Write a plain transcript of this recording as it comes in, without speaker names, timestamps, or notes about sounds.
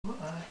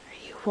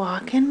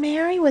walking,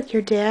 Mary, with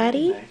your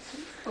daddy? Nice.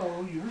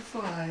 Oh, you're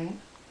fine.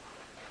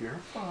 You're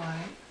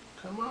fine.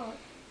 Come on.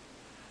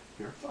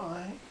 You're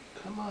fine.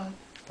 Come on.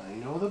 I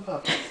know the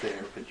bucket's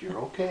there, but you're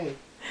okay.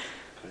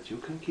 Because you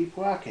can keep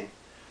walking.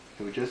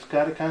 You just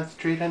got to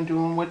concentrate on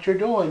doing what you're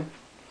doing.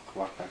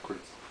 Walk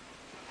backwards.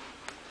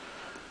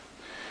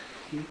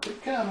 Keep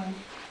it coming.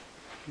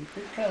 Keep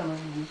it coming.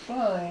 You're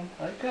fine.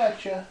 I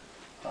gotcha.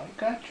 I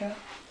gotcha.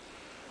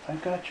 I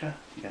gotcha.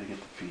 You got to get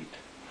the feet.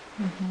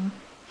 Mm-hmm.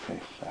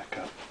 Okay, back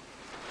up.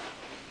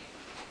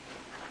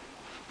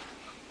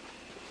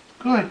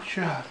 Good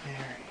job,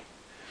 Mary.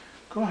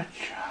 Good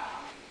job.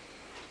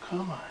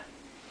 Come on.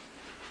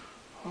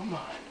 Come on.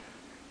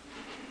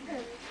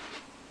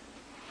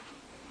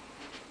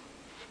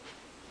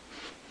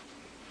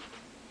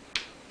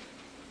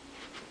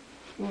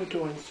 You're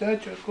doing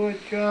such a good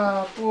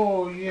job.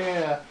 Oh,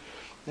 yeah.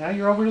 Now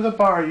you're over to the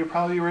bar. You're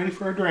probably ready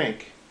for a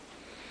drink.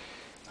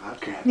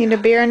 Okay. Need a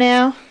beer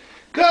now?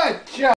 Good